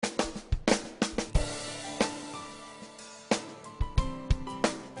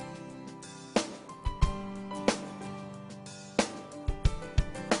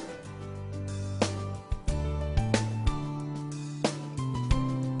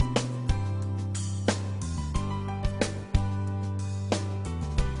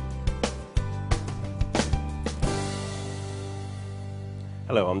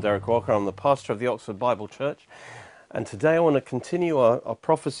Hello, I'm Derek Walker. I'm the pastor of the Oxford Bible Church, and today I want to continue our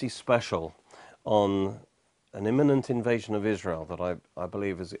prophecy special on an imminent invasion of Israel that I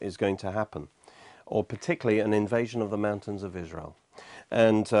believe is going to happen, or particularly an invasion of the mountains of Israel.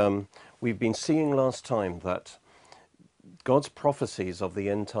 And we've been seeing last time that God's prophecies of the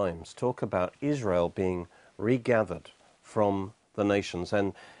end times talk about Israel being regathered from the nations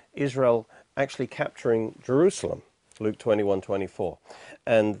and Israel actually capturing Jerusalem. Luke 21:24,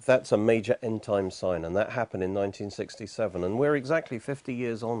 and that's a major end time sign, and that happened in 1967, and we're exactly 50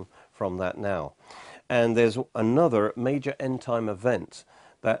 years on from that now. And there's another major end time event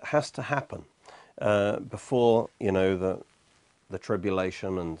that has to happen before the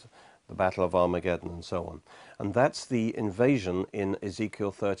tribulation and the Battle of Armageddon and so on. And that's the invasion in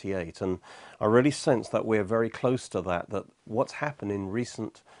Ezekiel 38. And I really sense that we're very close to that what's happened in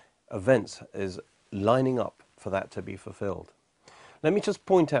recent events is lining up for that to be fulfilled. Let me just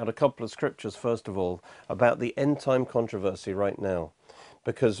point out a couple of scriptures, first of all, about the end time controversy right now.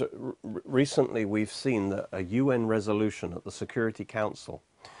 Because recently we've seen that a UN resolution at the Security Council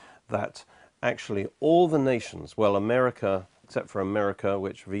that actually all the nations, well, America, except for America,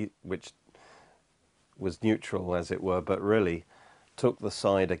 which was neutral, as it were, but really took the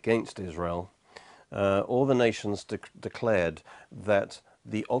side against Israel, all the nations declared that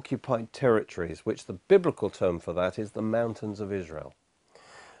the occupied territories, which the biblical term for that is the mountains of Israel.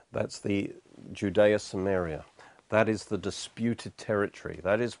 That's the Judea, Samaria. That is the disputed territory.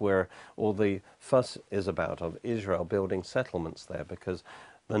 That is where all the fuss is about of Israel building settlements there, because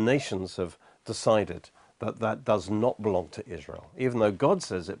the nations have decided that that does not belong to Israel. Even though God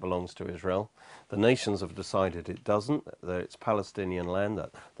says it belongs to Israel, the nations have decided it doesn't, that it's Palestinian land,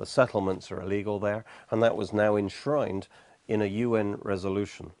 that the settlements are illegal there, and that was now enshrined in a UN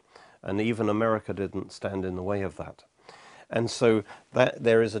resolution. And even America didn't stand in the way of that. And so that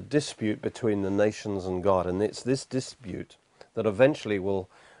there is a dispute between the nations and God, and it's this dispute that eventually will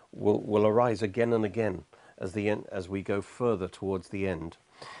arise again and again as we go further towards the end.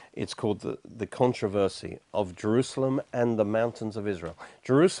 It's called the controversy of Jerusalem and the mountains of Israel.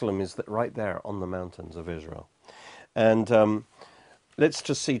 Jerusalem is right there on the mountains of Israel. And let's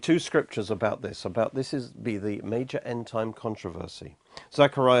just see two scriptures about this. Be the major end time controversy.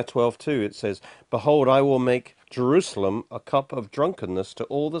 Zechariah 12:2, it says, "Behold, I will make Jerusalem a cup of drunkenness to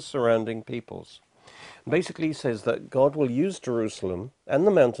all the surrounding peoples." Basically, he says that God will use Jerusalem and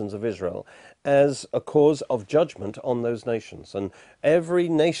the mountains of Israel as a cause of judgment on those nations. And every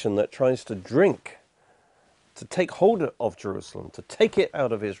nation that tries to drink, to take hold of Jerusalem, to take it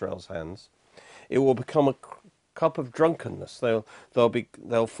out of Israel's hands, it will become a cup of drunkenness.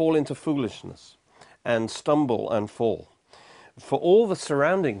 They'll fall into foolishness and stumble and fall. For all the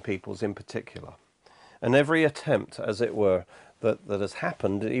surrounding peoples in particular, and every attempt, as it were, that has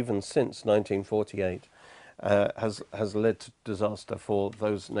happened even since 1948 has led to disaster for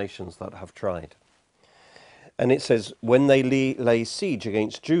those nations that have tried. And it says, when they lay siege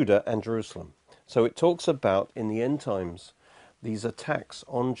against Judah and Jerusalem. So it talks about, in the end times, these attacks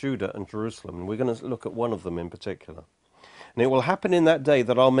on Judah and Jerusalem. And we're going to look at one of them in particular. And it will happen in that day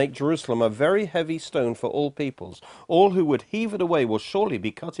that I'll make Jerusalem a very heavy stone for all peoples. All who would heave it away will surely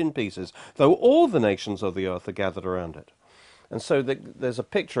be cut in pieces, though all the nations of the earth are gathered around it. And so there's a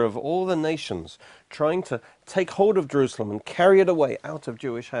picture of all the nations trying to take hold of Jerusalem and carry it away out of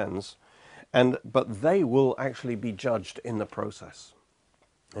Jewish hands, but they will actually be judged in the process.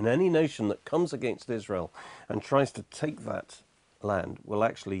 And any nation that comes against Israel and tries to take that land will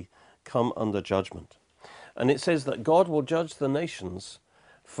actually come under judgment. And it says that God will judge the nations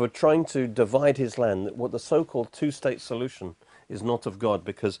for trying to divide his land. What the so-called two-state solution is not of God,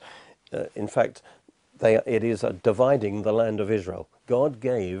 because in fact it is dividing the land of Israel. God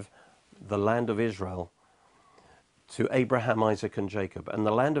gave the land of Israel to Abraham, Isaac, and Jacob. And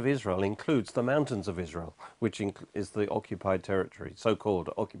the land of Israel includes the mountains of Israel, which is the occupied territory, so-called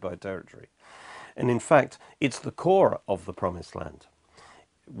occupied territory. And in fact, it's the core of the promised land.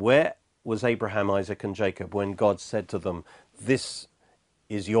 Where was Abraham, Isaac, and Jacob when God said to them, "This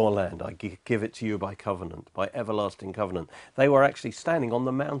is your land, I give it to you by covenant, by everlasting covenant"? They were actually standing on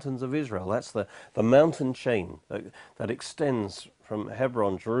the mountains of Israel. That's the mountain chain that extends from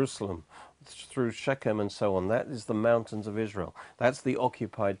Hebron, Jerusalem, through Shechem and so on. That is the mountains of Israel. That's the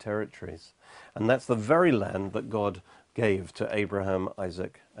occupied territories. And that's the very land that God gave to Abraham,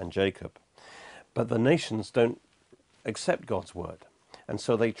 Isaac, and Jacob. But the nations don't accept God's word. And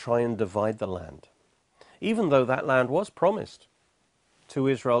so they try and divide the land, even though that land was promised to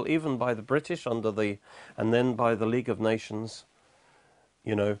Israel, even by the British and then by the League of Nations.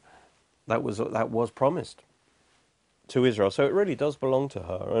 That was promised. to Israel. So it really does belong to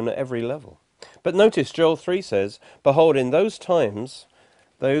her on every level. But notice Joel 3 says, "Behold, in those times,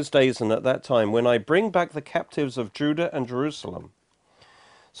 those days and at that time, when I bring back the captives of Judah and Jerusalem."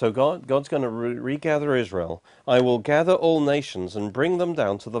 So God's going to regather Israel. "I will gather all nations and bring them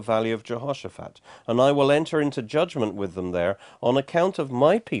down to the valley of Jehoshaphat, and I will enter into judgment with them there on account of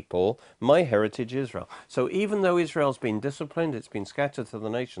my people, my heritage Israel." So even though Israel's been disciplined, it's been scattered to the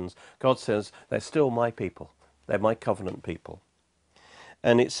nations, God says they're still my people. They're my covenant people.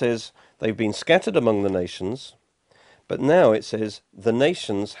 And it says they've been scattered among the nations, but now it says the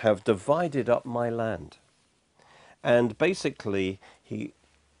nations have divided up my land. And basically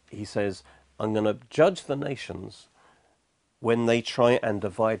he says, I'm going to judge the nations when they try and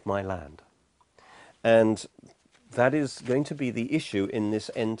divide my land. And that is going to be the issue in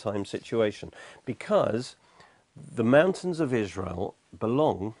this end time situation, because the mountains of Israel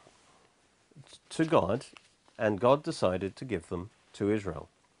belong to God, and God decided to give them to Israel.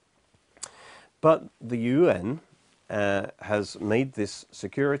 But the UN has made this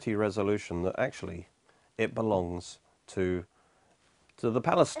security resolution that actually it belongs to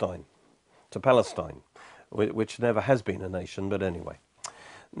Palestine, which never has been a nation, but anyway.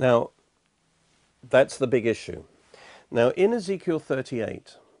 Now, that's the big issue. Now, in Ezekiel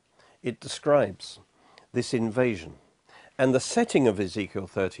 38, it describes this invasion. And the setting of Ezekiel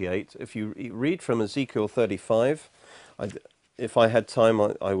 38, if you read from Ezekiel 35, if I had time,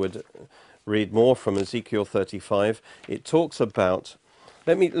 I would read more from Ezekiel 35. It talks about,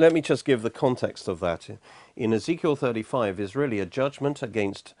 let me just give the context of that. In Ezekiel 35 is really a judgment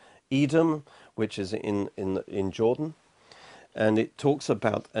against Edom, which is in Jordan, and it talks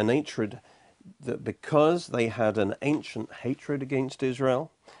about an hatred, that because they had an ancient hatred against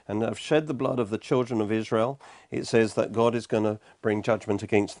Israel and have shed the blood of the children of Israel, it says that God is going to bring judgment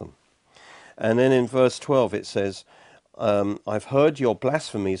against them. And then in verse 12 it says, I've heard your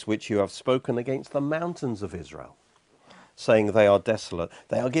blasphemies which you have spoken against the mountains of Israel, saying they are desolate.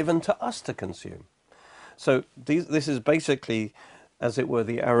 They are given to us to consume. So this is basically, as it were,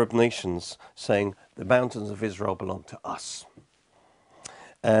 the Arab nations saying the mountains of Israel belong to us.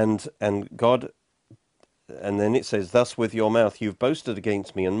 And God, and then it says, thus with your mouth you've boasted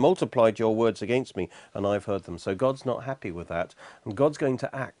against me and multiplied your words against me, and I've heard them. So God's not happy with that, and God's going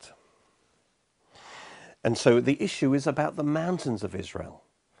to act. And so the issue is about the mountains of Israel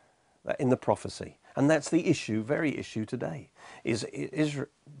in the prophecy. And that's the issue, very issue today, is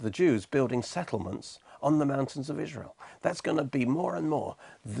the Jews building settlements on the mountains of Israel. That's going to be more and more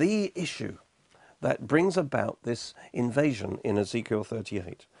the issue that brings about this invasion in Ezekiel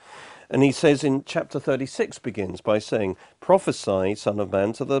 38. And he says in chapter 36 begins by saying, prophesy, Son of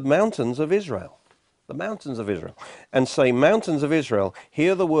Man, to the mountains of Israel, the mountains of Israel, and say, mountains of Israel,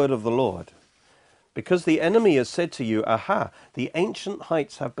 hear the word of the Lord. Because the enemy has said to you, aha, the ancient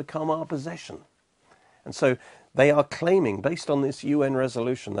heights have become our possession. And so they are claiming, based on this UN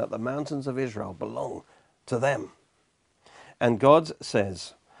resolution, that the mountains of Israel belong to them. And God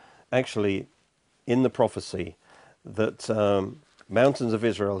says, actually, in the prophecy, that mountains of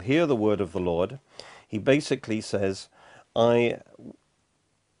Israel, hear the word of the Lord. He basically says, I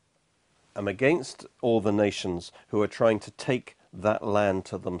am against all the nations who are trying to take that land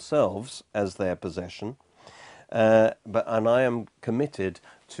to themselves as their possession, and I am committed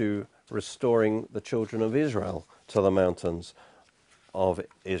to restoring the children of Israel to the mountains of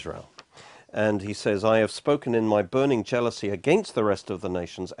Israel. And he says, I have spoken in my burning jealousy against the rest of the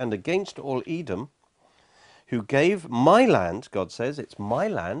nations and against all Edom, who gave my land, God says, it's my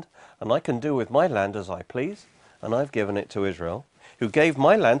land, and I can do with my land as I please, and I've given it to Israel, who gave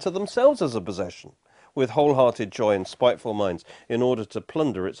my land to themselves as a possession, with wholehearted joy and spiteful minds, in order to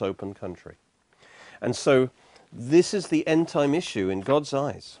plunder its open country. And so this is the end time issue in God's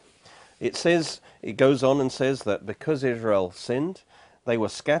eyes. It says, it goes on and says that because Israel sinned, they were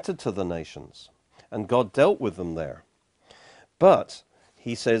scattered to the nations, and God dealt with them there. But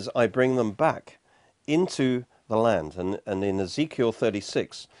he says, I bring them back into the land. And in Ezekiel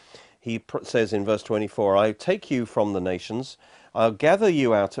 36, he says in verse 24, I take you from the nations, I'll gather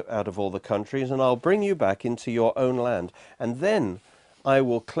you out of all the countries, and I'll bring you back into your own land. And then I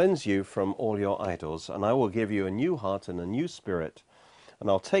will cleanse you from all your idols, and I will give you a new heart and a new spirit. And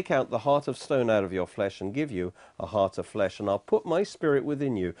I'll take out the heart of stone out of your flesh and give you a heart of flesh. And I'll put my spirit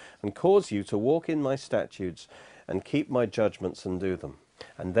within you and cause you to walk in my statutes and keep my judgments and do them.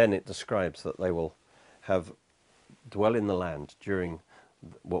 And then it describes that they will dwell in the land during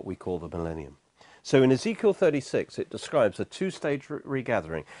what we call the millennium. So in Ezekiel 36, it describes a two-stage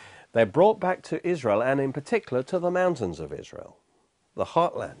regathering. They're brought back to Israel, and in particular to the mountains of Israel, the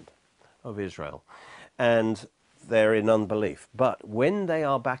heartland of Israel. And they're in unbelief. But when they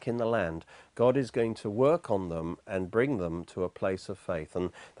are back in the land, God is going to work on them and bring them to a place of faith. And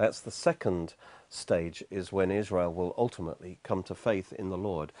that's the second stage, is when Israel will ultimately come to faith in the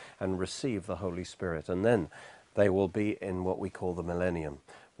Lord and receive the Holy Spirit. And then they will be in what we call the millennium,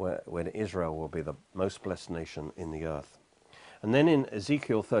 when Israel will be the most blessed nation in the earth. And then in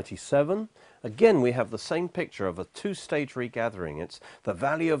Ezekiel 37, again we have the same picture of a two-stage regathering. It's the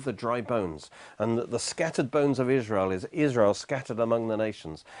valley of the dry bones, and the scattered bones of Israel is Israel scattered among the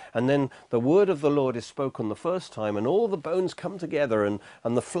nations. And then the word of the Lord is spoken the first time, and all the bones come together, and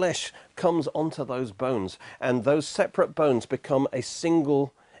the flesh comes onto those bones, and those separate bones become a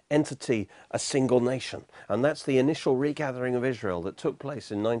single entity, a single nation. And that's the initial regathering of Israel that took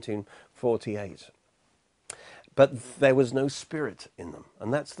place in 1948. But there was no spirit in them.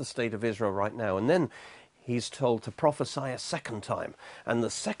 And that's the state of Israel right now. And then he's told to prophesy a second time. And the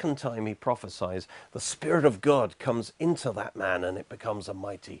second time he prophesies, the Spirit of God comes into that man, and it becomes a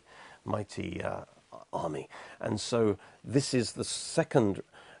mighty army. And so this is the second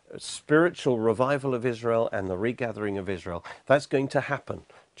spiritual revival of Israel and the regathering of Israel. That's going to happen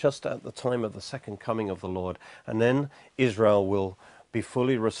just at the time of the second coming of the Lord. And then Israel will be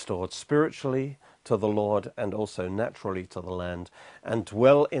fully restored spiritually to the Lord and also naturally to the land, and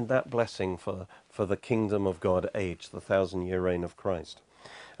dwell in that blessing for the kingdom of God age, the 1,000-year reign of Christ.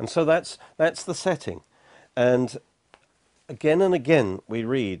 And so that's the setting. And again we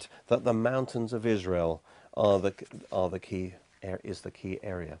read that the mountains of Israel are the key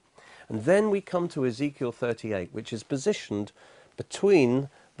area. And then we come to Ezekiel 38, which is positioned between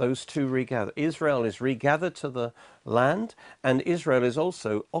those two regather. Israel is regathered to the land, and Israel is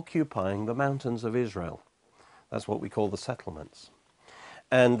also occupying the mountains of Israel. That's what we call the settlements.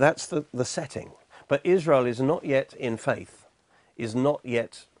 And that's the setting. But Israel is not yet in faith, is not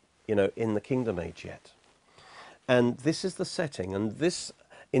yet, in the kingdom age yet. And this is the setting, and this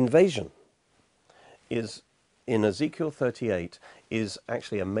invasion is, in Ezekiel 38, is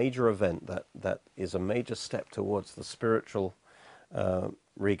actually a major event that is a major step towards the spiritual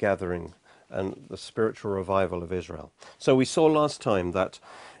regathering and the spiritual revival of Israel. So we saw last time that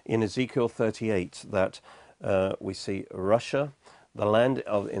in Ezekiel 38 that we see Russia, the land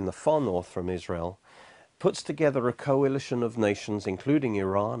in the far north from Israel, puts together a coalition of nations, including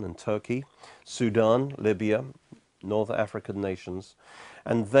Iran and Turkey, Sudan, Libya, North African nations,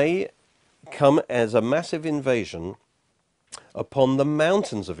 and they come as a massive invasion upon the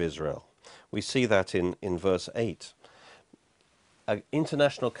mountains of Israel. We see that in verse 8. An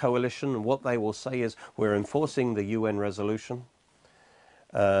international coalition, what they will say is, we're enforcing the UN resolution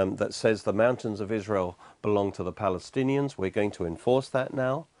that says the mountains of Israel belong to the Palestinians. We're going to enforce that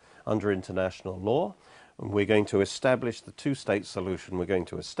now under international law. And we're going to establish the two-state solution. We're going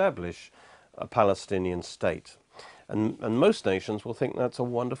to establish a Palestinian state. And most nations will think that's a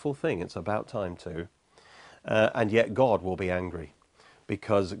wonderful thing. It's about time to. And yet God will be angry,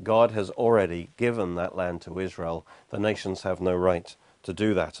 because God has already given that land to Israel. The nations have no right to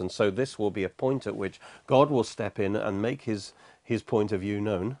do that. And so this will be a point at which God will step in and make his point of view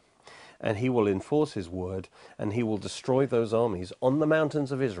known, and he will enforce his word, and he will destroy those armies on the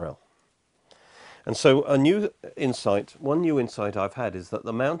mountains of Israel. And so one new insight I've had is that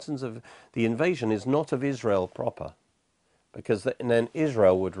the mountains of the invasion is not of Israel proper, because then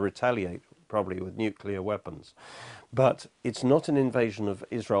Israel would retaliate probably with nuclear weapons. But it's not an invasion of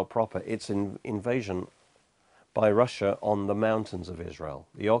Israel proper, it's an invasion by Russia on the mountains of Israel,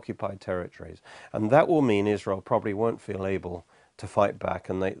 the occupied territories. And that will mean Israel probably won't feel able to fight back,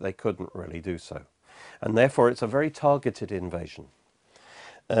 and they couldn't really do so. And therefore it's a very targeted invasion.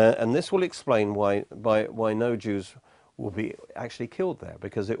 And this will explain why no Jews will be actually killed there,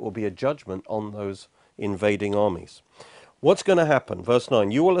 because it will be a judgment on those invading armies. What's going to happen? Verse 9,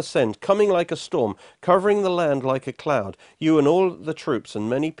 you will ascend, coming like a storm, covering the land like a cloud, you and all the troops and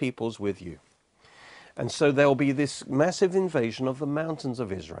many peoples with you. And so there will be this massive invasion of the mountains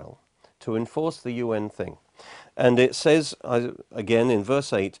of Israel to enforce the UN thing. And it says, again in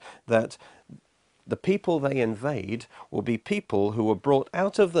verse 8, that the people they invade will be people who were brought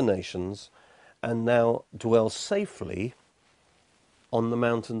out of the nations and now dwell safely on the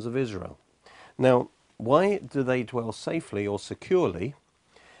mountains of Israel. Now, why do they dwell safely or securely?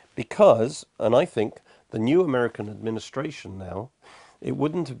 Because, and I think the new American administration now, it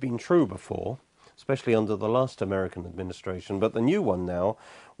wouldn't have been true before, especially under the last American administration, but the new one now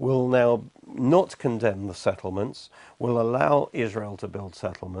will now not condemn the settlements, will allow Israel to build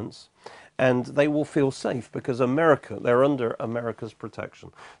settlements, and they will feel safe because they're under America's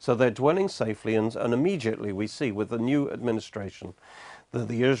protection. So they're dwelling safely, and immediately we see with the new administration that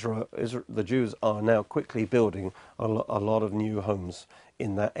the Jews are now quickly building a lot of new homes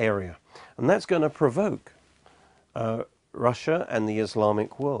in that area. And that's going to provoke Russia and the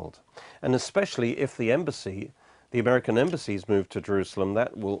Islamic world. And especially if the American embassies move to Jerusalem,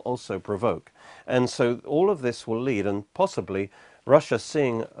 that will also provoke. And so all of this will lead, and possibly Russia,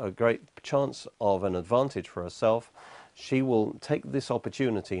 seeing a great chance of an advantage for herself, she will take this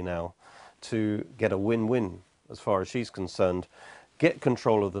opportunity now to get a win-win as far as she's concerned, get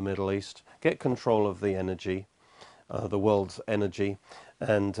control of the Middle East, get control of the energy, the world's energy,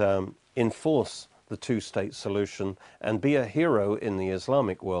 and enforce the two-state solution and be a hero in the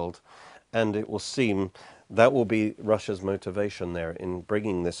Islamic world. And it will seem that will be Russia's motivation there in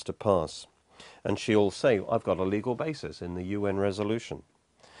bringing this to pass. And she'll say, I've got a legal basis in the UN resolution.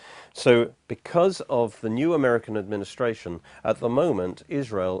 So because of the new American administration, at the moment,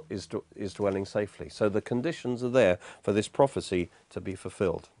 Israel is dwelling safely. So the conditions are there for this prophecy to be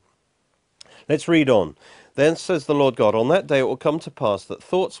fulfilled. Let's read on. Then says the Lord God, on that day it will come to pass that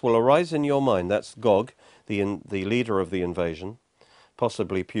thoughts will arise in your mind. That's Gog, the leader of the invasion,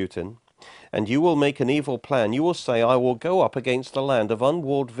 possibly Putin. And you will make an evil plan. You will say, I will go up against a land of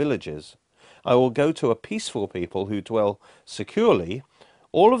unwalled villages. I will go to a peaceful people who dwell securely,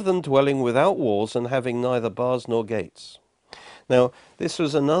 all of them dwelling without walls and having neither bars nor gates. Now, this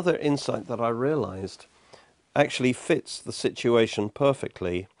was another insight that I realized actually fits the situation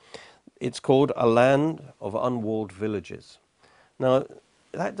perfectly. It's called a land of unwalled villages. Now,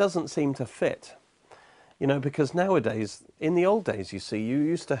 that doesn't seem to fit, because nowadays, in the old days, you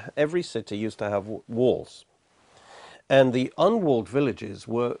see, every city used to have walls. And the unwalled villages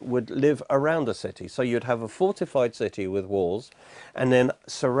would live around a city. So you'd have a fortified city with walls, and then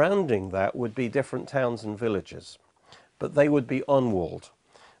surrounding that would be different towns and villages. But they would be unwalled.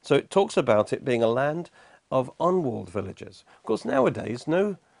 So it talks about it being a land of unwalled villages. Of course, nowadays,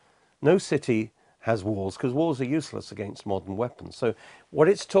 no city has walls, because walls are useless against modern weapons. So what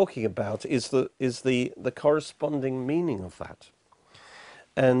it's talking about is the corresponding meaning of that.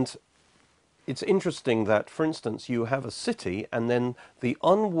 And it's interesting that, for instance, you have a city, and then the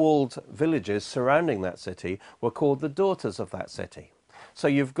unwalled villages surrounding that city were called the daughters of that city. So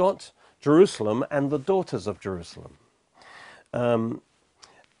you've got Jerusalem and the daughters of Jerusalem.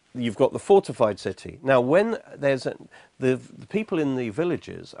 You've got the fortified city. Now, when there's the people in the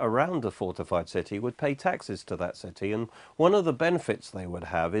villages around the fortified city would pay taxes to that city, and one of the benefits they would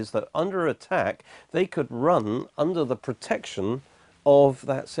have is that under attack, they could run under the protection of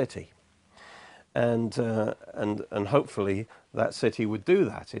that city. And hopefully that city would do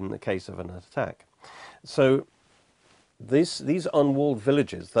that in the case of an attack. So these unwalled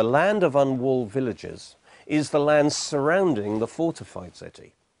villages, the land of unwalled villages, is the land surrounding the fortified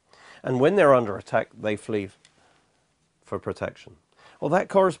city. And when they're under attack, they flee for protection. Well, that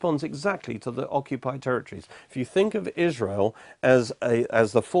corresponds exactly to the occupied territories. If you think of Israel as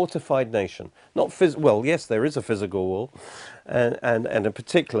the fortified nation, well, yes, there is a physical wall, and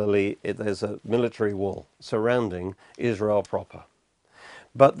particularly there's a military wall surrounding Israel proper.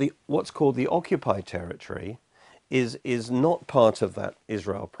 But what's called the occupied territory is not part of that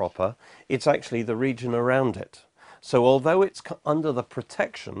Israel proper. It's actually the region around it. So although it's under the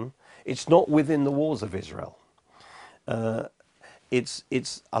protection, it's not within the walls of Israel.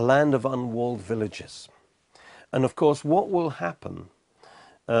 It's a land of unwalled villages. And of course, what will happen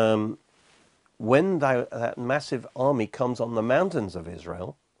when that massive army comes on the mountains of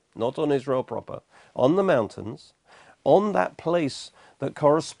Israel, not on Israel proper, on the mountains, on that place that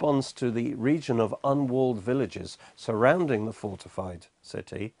corresponds to the region of unwalled villages surrounding the fortified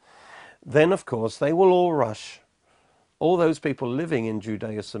city, then of course they will all rush. All those people living in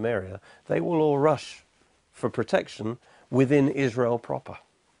Judea, Samaria, they will all rush for protection within Israel proper.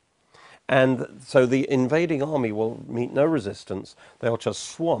 And so the invading army will meet no resistance. They'll just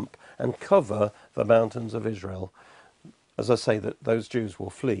swamp and cover the mountains of Israel. As I say, that those Jews will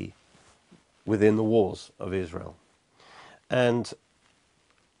flee within the walls of Israel. And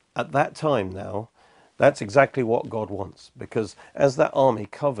at that time now, that's exactly what God wants, because as that army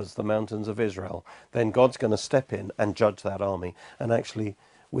covers the mountains of Israel, then God's going to step in and judge that army. And actually,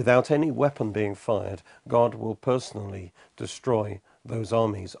 without any weapon being fired, God will personally destroy those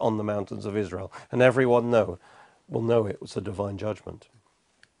armies on the mountains of Israel. And everyone will know it was a divine judgment.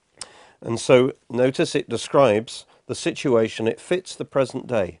 And so notice it describes the situation. It fits the present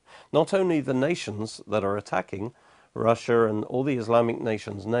day. Not only the nations that are attacking, Russia and all the Islamic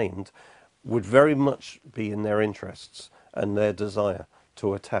nations named, would very much be in their interests and their desire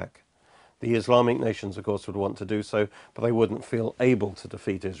to attack The Islamic nations, of course, would want to do so, but they wouldn't feel able to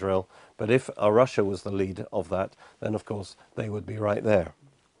defeat Israel. But if Russia was the lead of that, then of course they would be right there.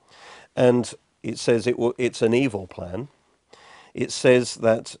 And it says it's an evil plan. It says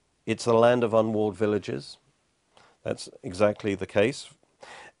that it's a land of unwalled villages. That's exactly the case.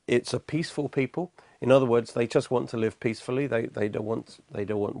 It's a peaceful people. In other words, they just want to live peacefully. They don't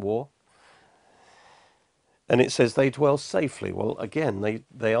want war. And it says they dwell safely. Well, again,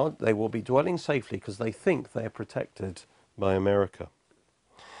 they will be dwelling safely because they think they're protected by America.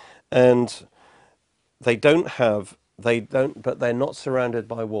 And but they're not surrounded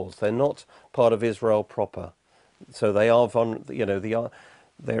by walls. They're not part of Israel proper. So they are,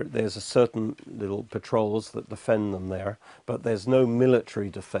 there's a certain little patrols that defend them there, but there's no military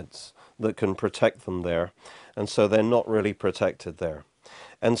defense that can protect them there. And so they're not really protected there.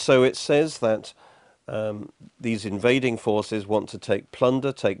 And so it says that these invading forces want to take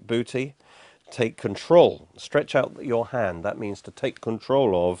plunder, take booty, take control, stretch out your hand. That means to take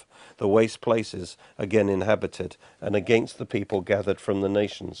control of the waste places again inhabited, and against the people gathered from the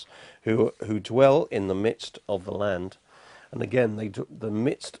nations who dwell in the midst of the land. And again,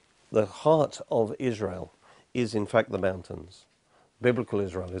 the heart of Israel is in fact the mountains. Biblical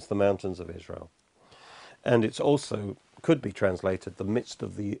Israel is the mountains of Israel. And it's also could be translated the midst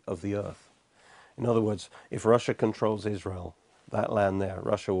of the earth. In other words, if Russia controls Israel, that land there,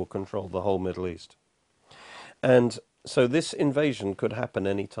 Russia will control the whole Middle East. And so this invasion could happen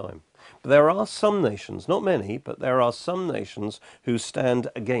any time. But there are some nations, not many, but there are some nations who stand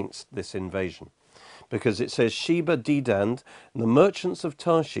against this invasion. Because it says, Sheba, Dedan, the merchants of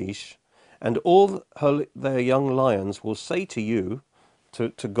Tarshish, and all their young lions will say to you, to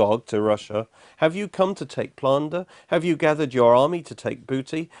Gog, to Russia, have you come to take plunder? Have you gathered your army to take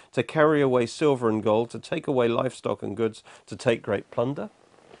booty, to carry away silver and gold, to take away livestock and goods, to take great plunder?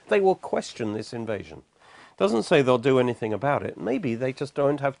 They will question this invasion. Doesn't say they'll do anything about it. Maybe they just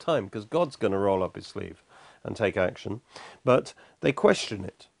don't have time because God's going to roll up his sleeve and take action. But they question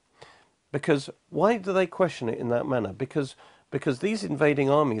it. Because why do they question it in that manner? Because these invading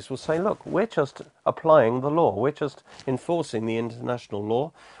armies will say, look, we're just applying the law. We're just enforcing the international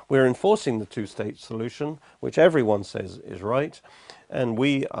law. We're enforcing the two-state solution, which everyone says is right. And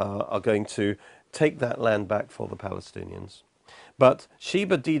we are going to take that land back for the Palestinians. But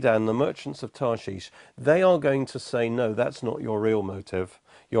Sheba, Dedan, the merchants of Tarshish, they are going to say, no, that's not your real motive.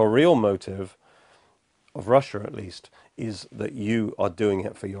 Your real motive, of Russia at least, is that you are doing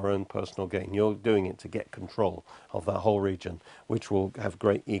it for your own personal gain. You're doing it to get control of that whole region, which will have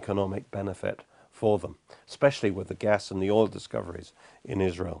great economic benefit for them, especially with the gas and the oil discoveries in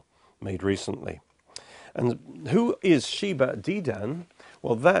Israel made recently. And who is Sheba Dedan?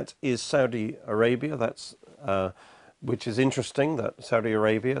 Well, that is Saudi Arabia. That's which is interesting that Saudi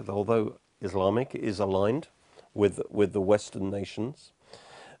Arabia, although Islamic, is aligned with the Western nations.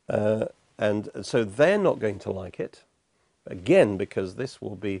 And so they're not going to like it, again, because this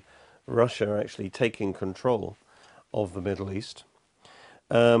will be Russia actually taking control of the Middle East.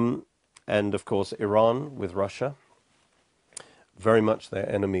 And, of course, Iran with Russia, very much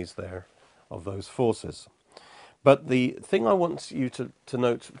their enemies there of those forces. But the thing I want you to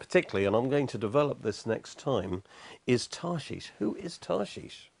note particularly, and I'm going to develop this next time, is Tarshish. Who is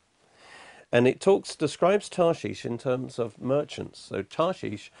Tarshish? And it describes Tarshish in terms of merchants. So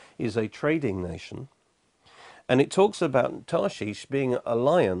Tarshish is a trading nation. And it talks about Tarshish being a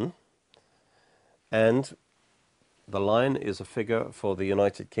lion, and the lion is a figure for the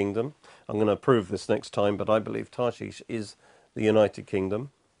United Kingdom. I'm going to prove this next time, but I believe Tarshish is the United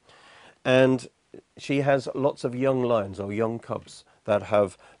Kingdom. And she has lots of young lions or young cubs that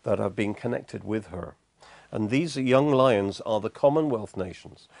have been connected with her. And these young lions are the Commonwealth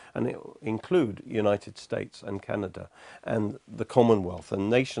nations, and it include United States and Canada and the Commonwealth, and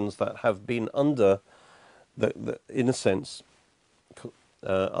nations that have been under, in a sense,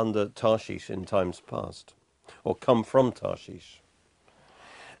 under Tarshish in times past, or come from Tarshish.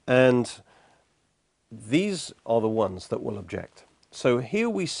 And these are the ones that will object. So here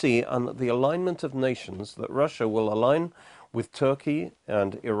we see the alignment of nations, that Russia will align with Turkey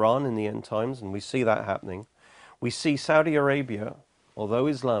and Iran in the end times, and we see that happening. We see Saudi Arabia, although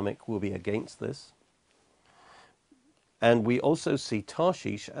Islamic, will be against this. And we also see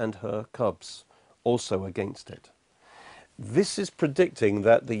Tarshish and her cubs also against it. This is predicting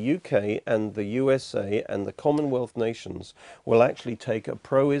that the UK and the USA and the Commonwealth nations will actually take a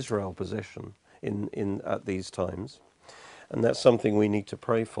pro-Israel position at these times. And that's something we need to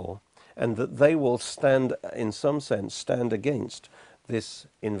pray for. And that they will stand, in some sense, stand against this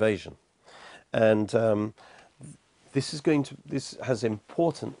invasion. And this has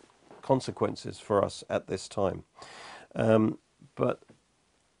important consequences for us at this time. But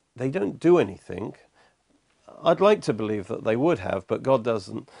they don't do anything. I'd like to believe that they would have, but God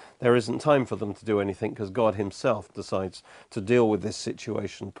doesn't. There isn't time for them to do anything because God himself decides to deal with this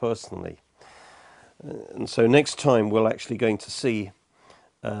situation personally. And so next time we're actually going to see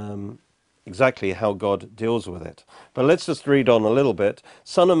exactly how God deals with it. But let's just read on a little bit.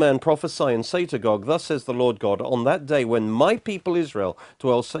 Son of man, prophesy and say to Gog, thus says the Lord God, on that day when my people Israel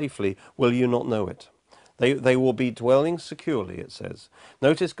dwell safely, will you not know it? They will be dwelling securely, it says.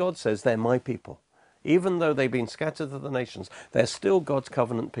 Notice God says they're my people. Even though they've been scattered to the nations, they're still God's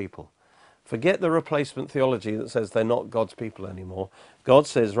covenant people. Forget the replacement theology that says they're not God's people anymore. God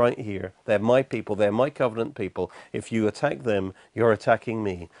says right here, they're my people, they're my covenant people. If you attack them, you're attacking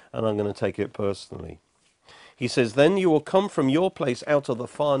me, and I'm going to take it personally. He says, then you will come from your place out of the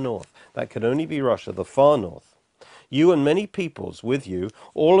far north. That can only be Russia, the far north. You and many peoples with you,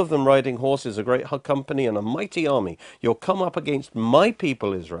 all of them riding horses, a great company and a mighty army. You'll come up against my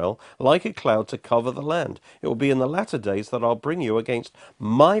people Israel like a cloud to cover the land. It will be in the latter days that I'll bring you against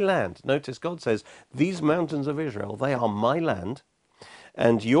my land. Notice God says, these mountains of Israel, they are my land,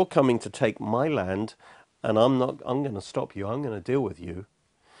 and you're coming to take my land, and I'm going to stop you. I'm going to deal with you.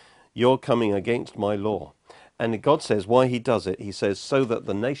 You're coming against my law. And God says why he does it. He says, so that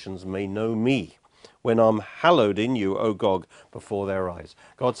the nations may know me, when I'm hallowed in you, O Gog, before their eyes.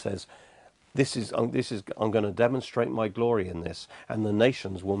 God says, I'm going to demonstrate my glory in this, and the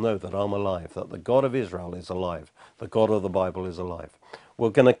nations will know that I'm alive, that the God of Israel is alive, the God of the Bible is alive.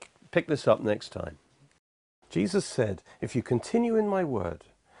 We're going to pick this up next time. Jesus said, if you continue in my word,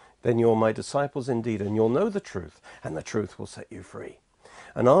 then you're my disciples indeed, and you'll know the truth, and the truth will set you free.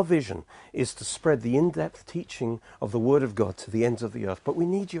 And our vision is to spread the in-depth teaching of the Word of God to the ends of the earth, but we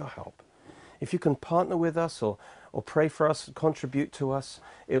need your help. If you can partner with us or pray for us, contribute to us,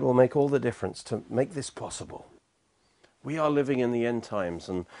 it will make all the difference to make this possible. We are living in the end times,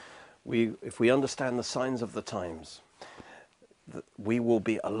 and if we understand the signs of the times, we will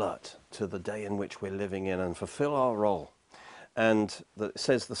be alert to the day in which we're living in and fulfill our role. And it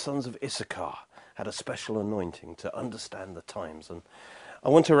says the sons of Issachar had a special anointing to understand the times. And I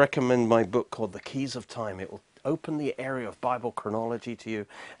want to recommend my book called The Keys of Time. It will open the area of Bible chronology to you,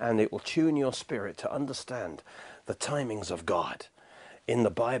 and it will tune your spirit to understand the timings of God in the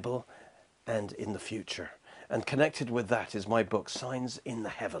Bible and in the future. And connected with that is my book, Signs in the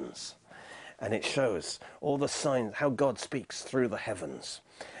Heavens. And it shows all the signs, how God speaks through the heavens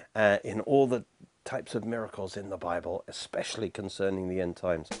in all the types of miracles in the Bible, especially concerning the end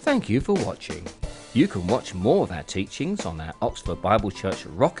times. Thank you for watching. You can watch more of our teachings on our Oxford Bible Church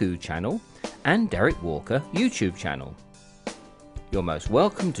Roku channel and Derek Walker YouTube channel. You're most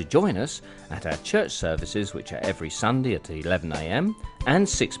welcome to join us at our church services, which are every Sunday at 11 AM and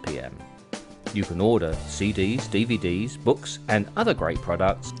 6 PM. You can order CDs, DVDs, books and other great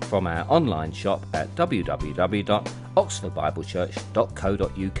products from our online shop at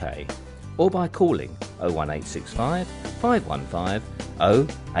www.oxfordbiblechurch.co.uk or by calling 01865 515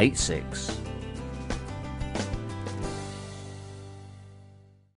 086.